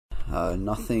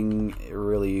Nothing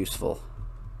really useful.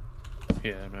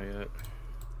 Yeah, not yet.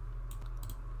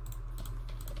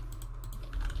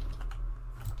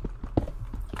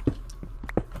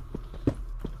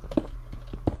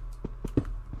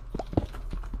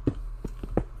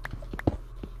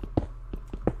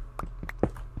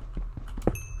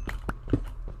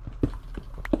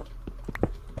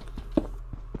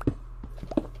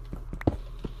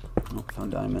 Oh,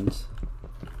 found diamonds.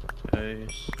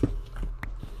 Nice.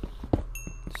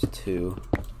 Just 2.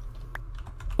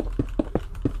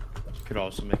 Could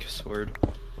also make a sword.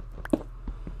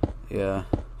 Yeah.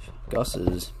 Gus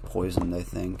is poisoned, I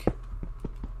think.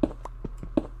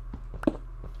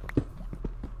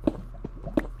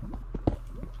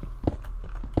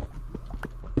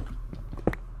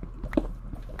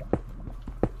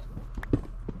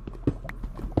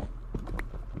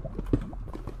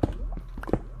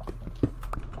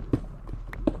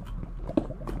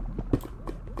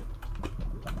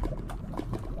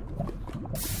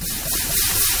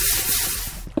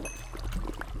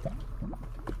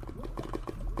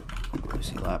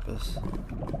 Lapis.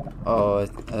 Oh,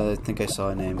 I think I saw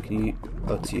a name. Can you...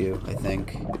 Oh, it's you, I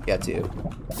think. Yeah, it's you.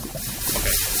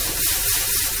 Okay.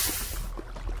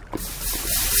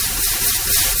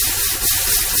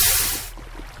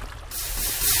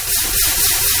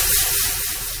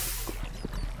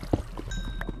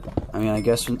 I mean, I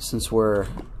guess since we're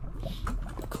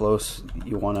close,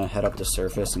 you want to head up the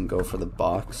surface and go for the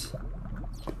box?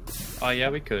 Yeah,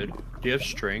 we could. Do you have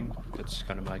string? That's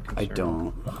kind of my concern. I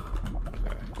don't.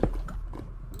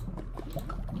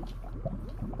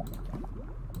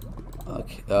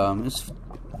 Okay, just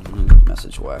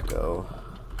message Wacko.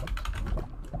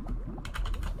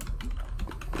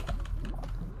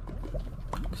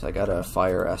 Cause I got a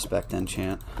fire aspect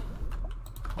enchant.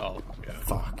 Oh, yeah.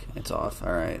 Fuck, it's off.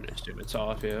 Alright. It's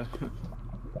off, yeah.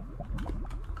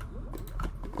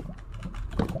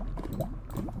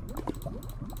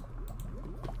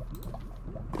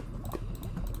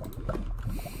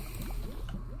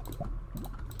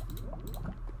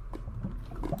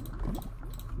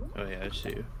 Oh yeah, I see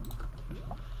you.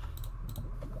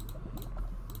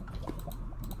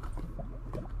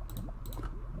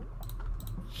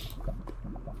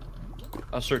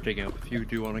 I'll start digging up if you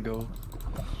do want to go.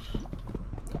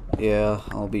 Yeah,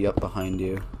 I'll be up behind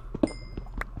you.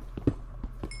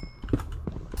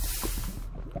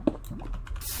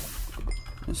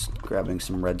 Just grabbing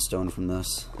some redstone from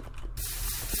this.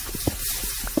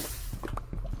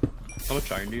 How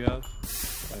much iron do you have?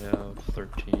 I have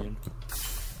 13.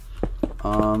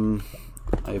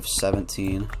 I have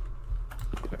 17.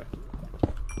 Okay.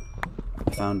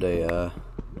 I found a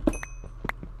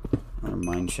another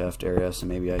mine shaft area, so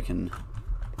maybe I can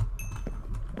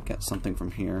get something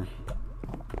from here.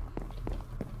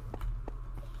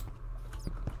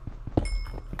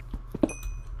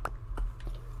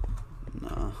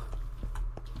 No.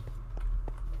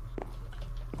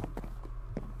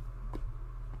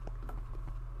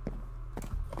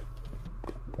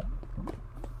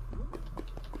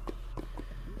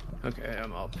 Okay,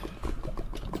 I'm up.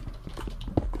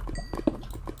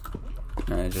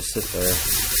 Alright, just sit there.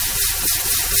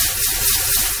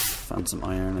 Found some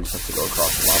iron, I just have to go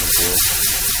across the lava pool.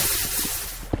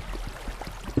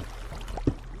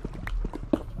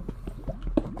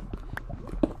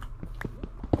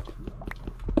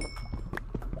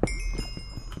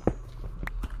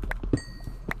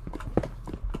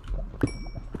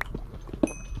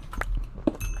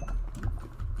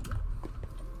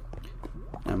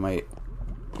 I might,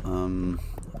 how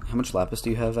much lapis do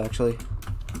you have actually?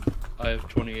 I have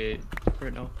 28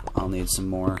 right now. I'll need some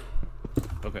more.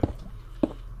 Okay.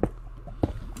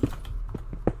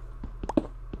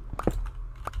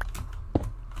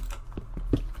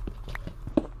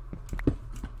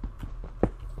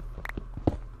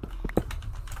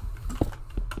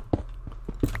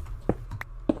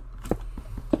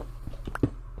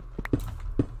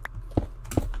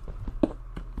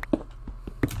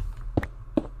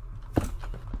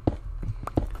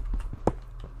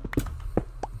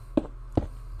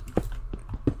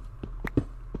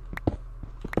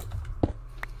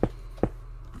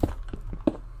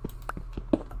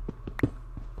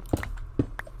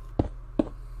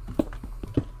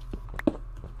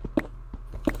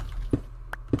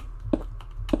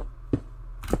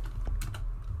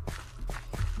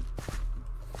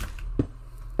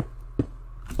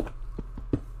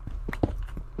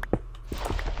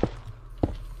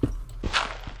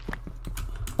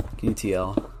 Can you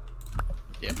TL?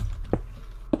 Yeah.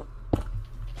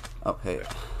 Oh, hey.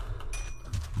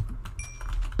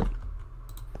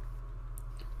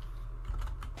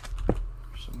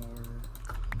 Some more.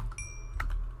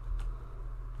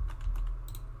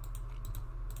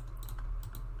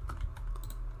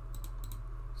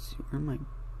 See, where are my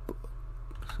books?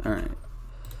 Alright.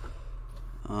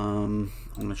 I'm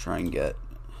gonna try and get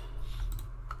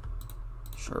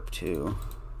Sharp 2.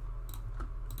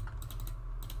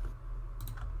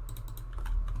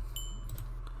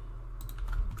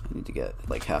 I need to get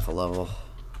like half a level.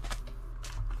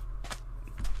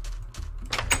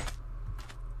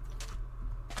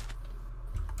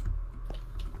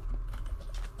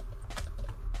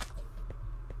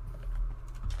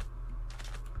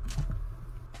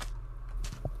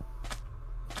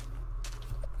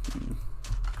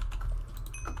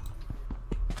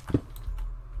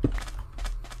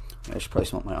 I should probably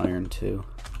smelt my iron too.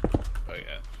 Oh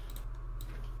yeah.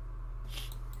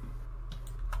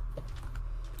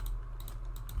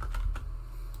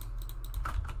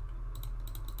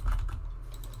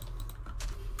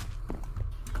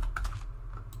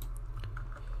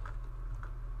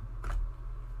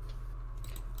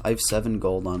 I have 7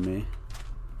 gold on me.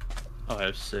 Oh, I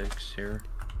have 6 here.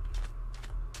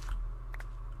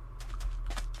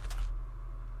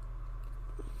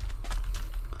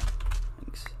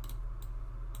 Thanks.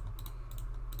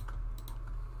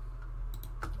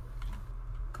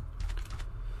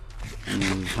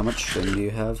 How much string do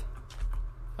you have?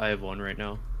 I have 1 right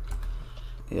now.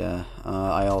 Yeah,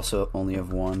 I also only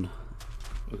have 1.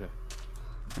 Okay.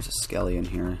 There's a skelly in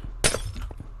here.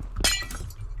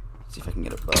 See if I can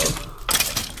get a bow.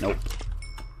 Nope.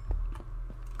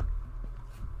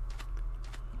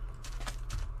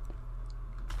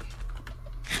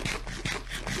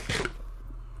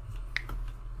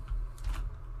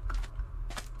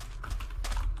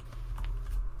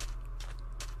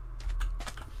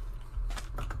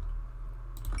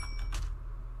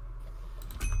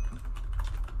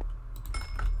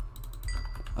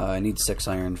 I need 6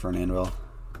 iron for an anvil.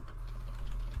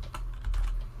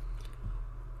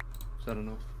 Is that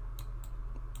enough?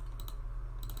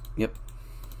 Yep.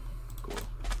 Cool.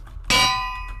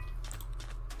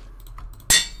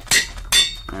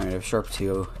 Alright, I have Sharp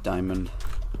 2 diamond.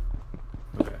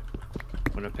 Okay.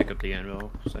 I'm gonna pick up the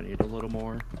anvil because I need a little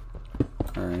more.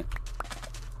 Alright.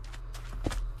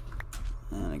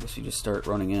 And I guess you just start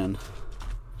running in.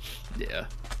 Yeah.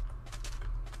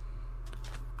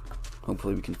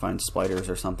 Hopefully we can find spiders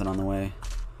or something on the way.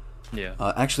 Yeah.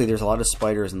 Actually, there's a lot of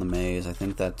spiders in the maze. I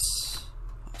think that's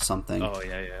something. Oh,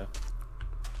 yeah, yeah.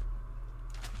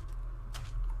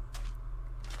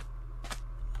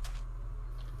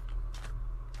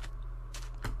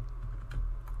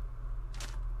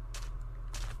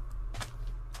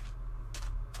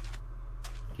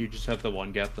 You just have the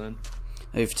 1 gap then?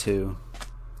 I have 2.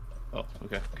 Oh,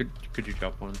 okay. Could you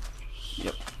drop 1?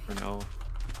 Yep. Or no?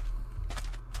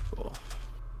 Cool.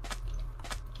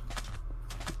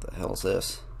 What the hell's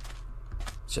this?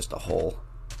 It's just a hole.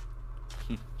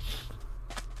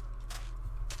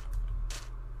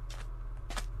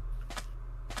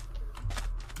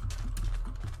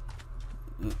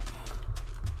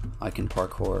 I can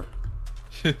parkour.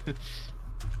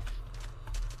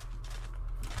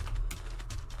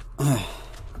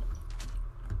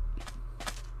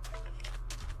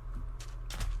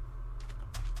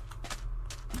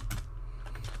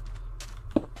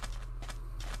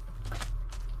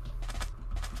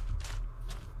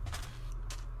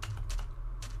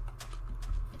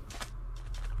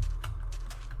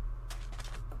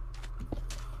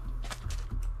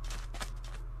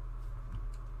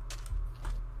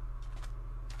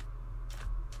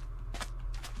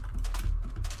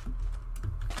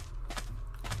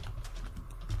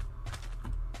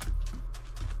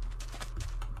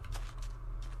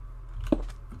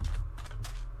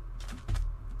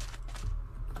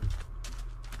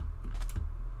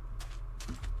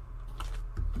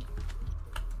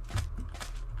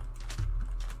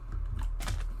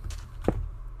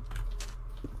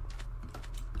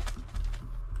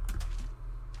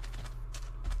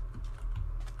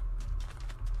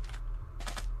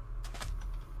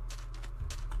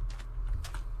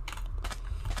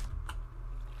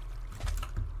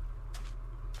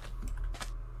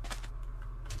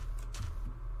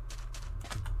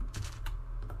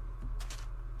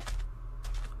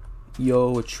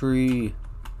 Yo, a tree.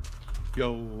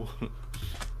 Yo.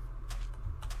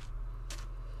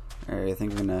 Alright, I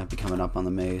think we're gonna be coming up on the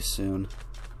maze soon.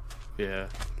 Yeah.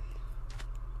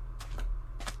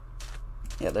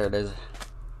 Yeah, there it is.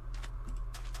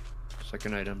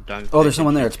 Second item. Oh, there's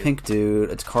someone there. It's pink, dude.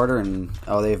 It's Carter and...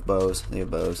 Oh, they have bows. They have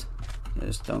bows. Yeah,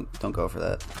 just don't go for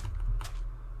that.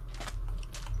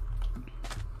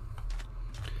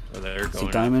 Oh, they're going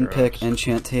See, diamond after pick, us.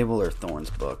 enchant table, or thorns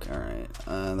book. Alright. That's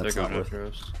They're not going worth... after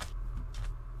us.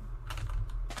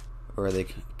 Or are they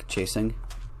chasing?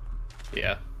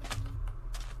 Yeah.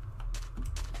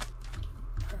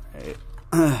 Alright.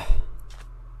 I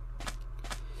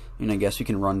mean, I guess we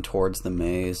can run towards the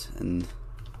maze and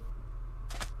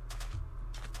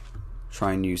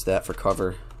try and use that for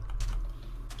cover.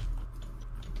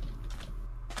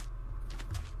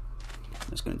 I'm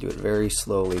just going to do it very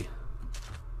slowly.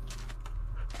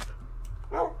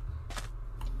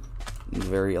 And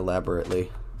very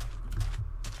elaborately.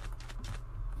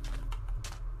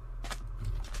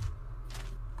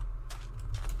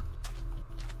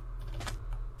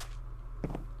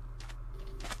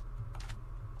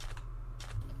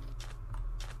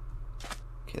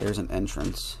 Okay, there's an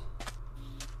entrance.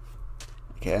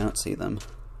 Okay, I don't see them.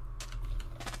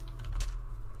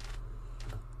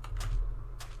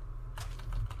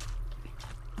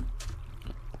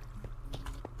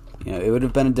 You know, it would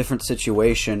have been a different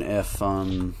situation if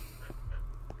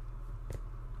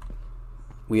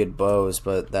we had bows,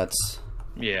 but that's...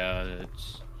 Yeah,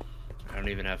 it's... I don't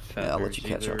even have feathers. Yeah, I'll let you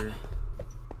catch either. up.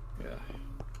 Yeah.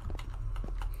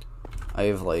 I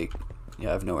have like... Yeah,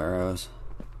 I have no arrows.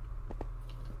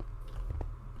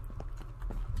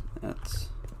 That's...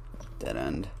 dead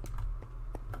end.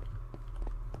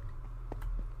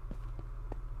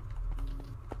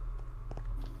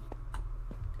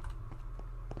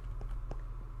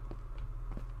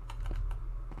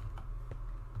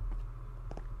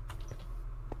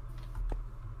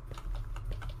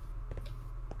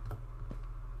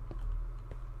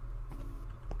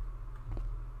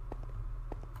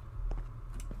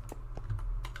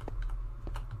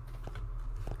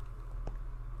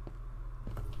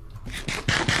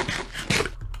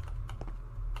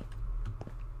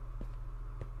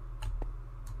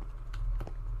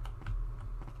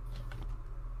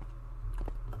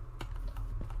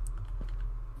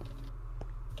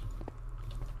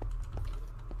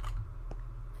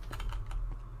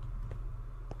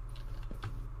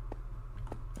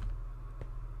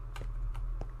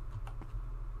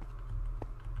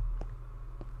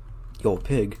 You old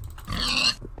pig.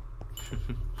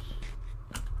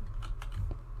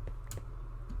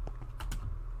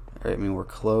 Alright, I mean, we're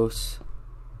close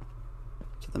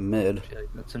to the mid. Yeah,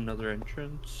 that's another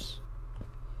entrance.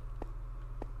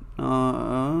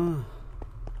 Well,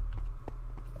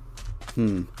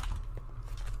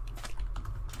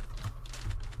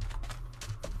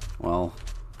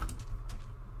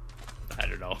 I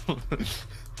don't know.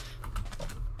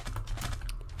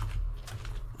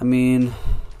 I mean,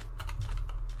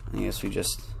 I guess we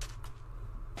just...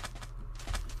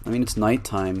 I mean, it's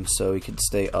nighttime, so we could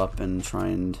stay up and try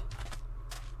and...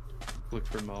 Look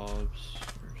for mobs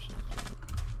or something.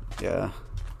 Yeah.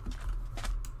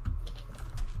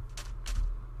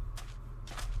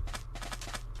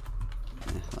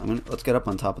 Let's get up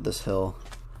on top of this hill.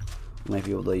 We might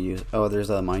be able to use... Oh, there's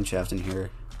a mine shaft in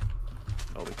here.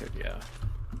 Oh, we could, yeah.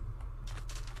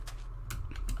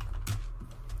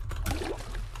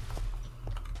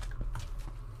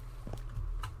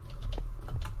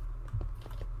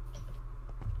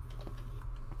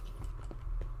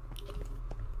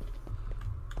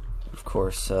 Of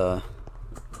course,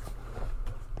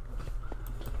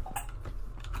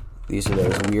 these are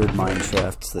those weird mine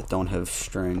shafts that don't have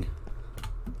string.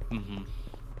 Mm-hmm.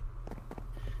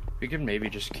 We could maybe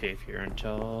just cave here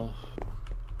until...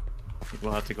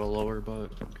 We'll have to go lower,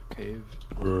 but cave.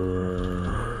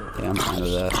 Yeah, I'm fine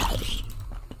with that.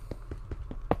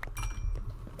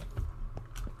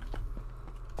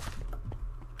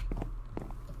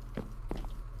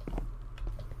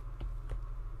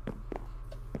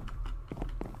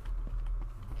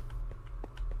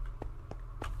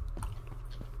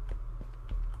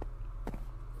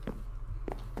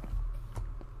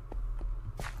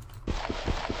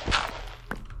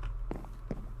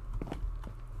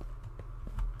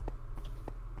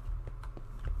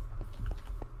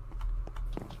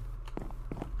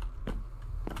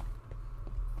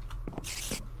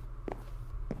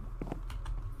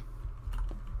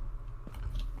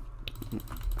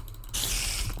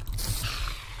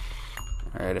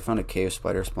 Alright, I found a cave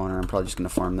spider spawner. I'm probably just gonna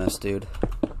farm this, dude.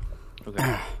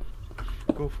 Okay.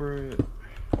 Go for it.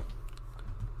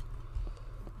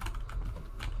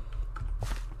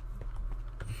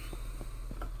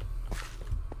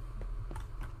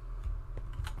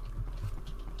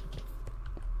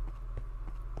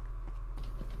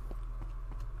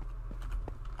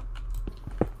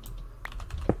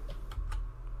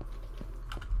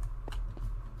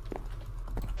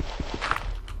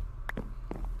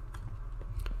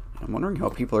 I'm wondering how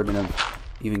people are gonna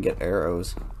even get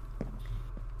arrows.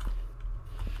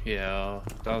 Yeah,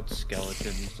 without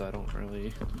skeletons, I don't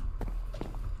really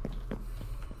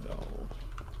know.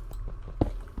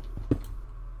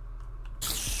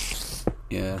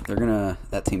 Yeah, they're gonna...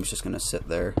 That team's just gonna sit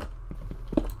there.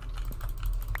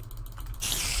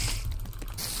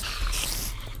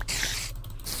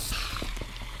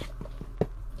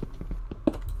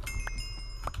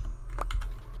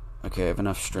 Okay, I have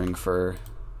enough string for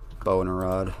bow and a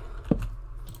rod.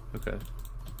 Okay.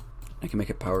 I can make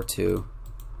it power 2.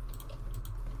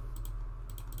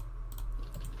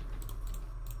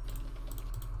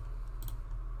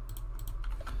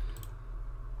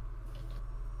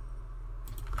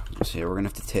 So yeah, we're gonna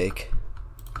have to take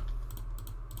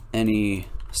any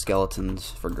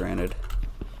skeletons for granted.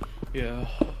 Yeah.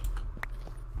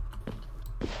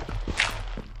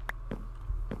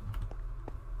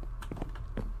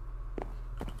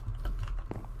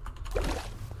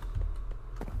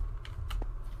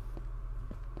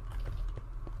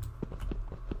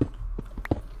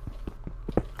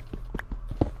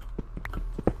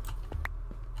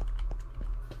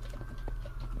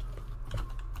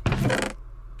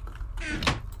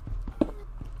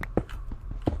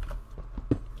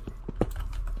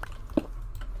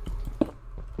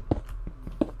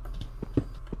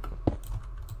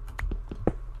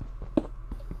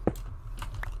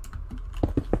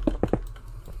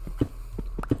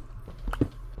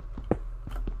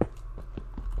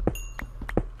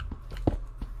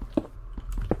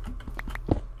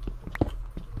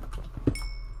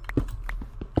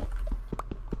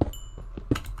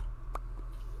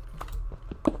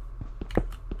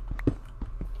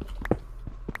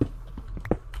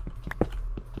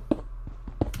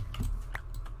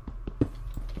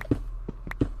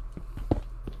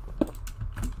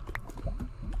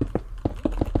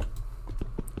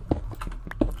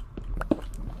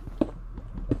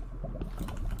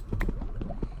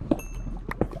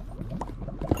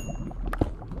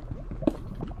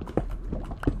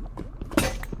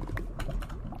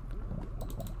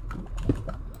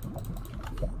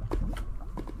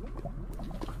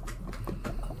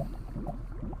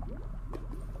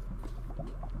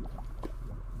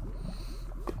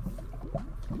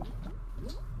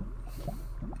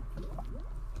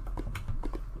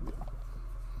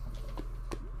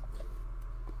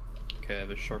 Okay, I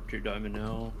have a sharp 2 diamond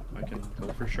now. I can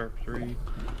go for sharp 3.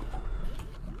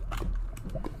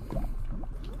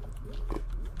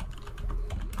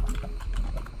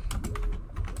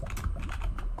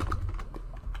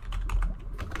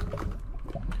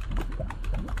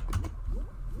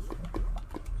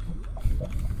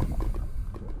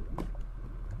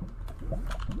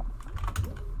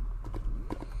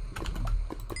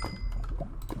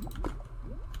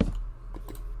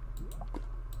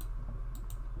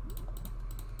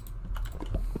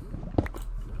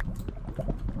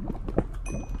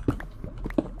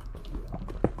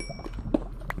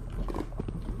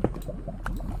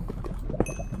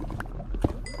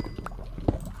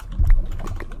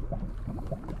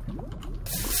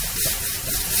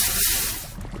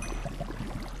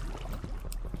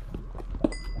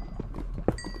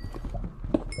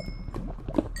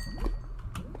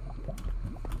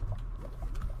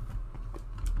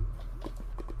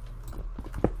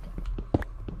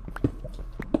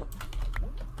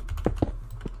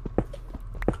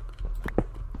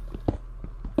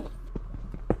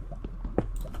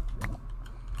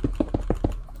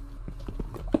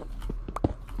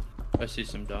 I see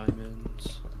some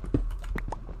diamonds.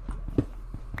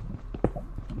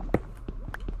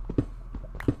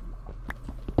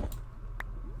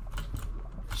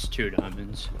 It's 2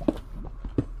 diamonds.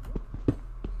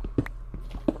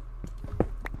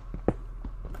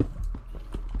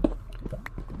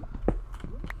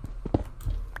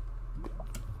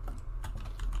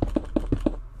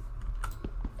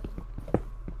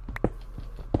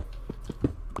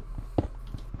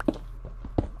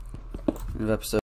 Episode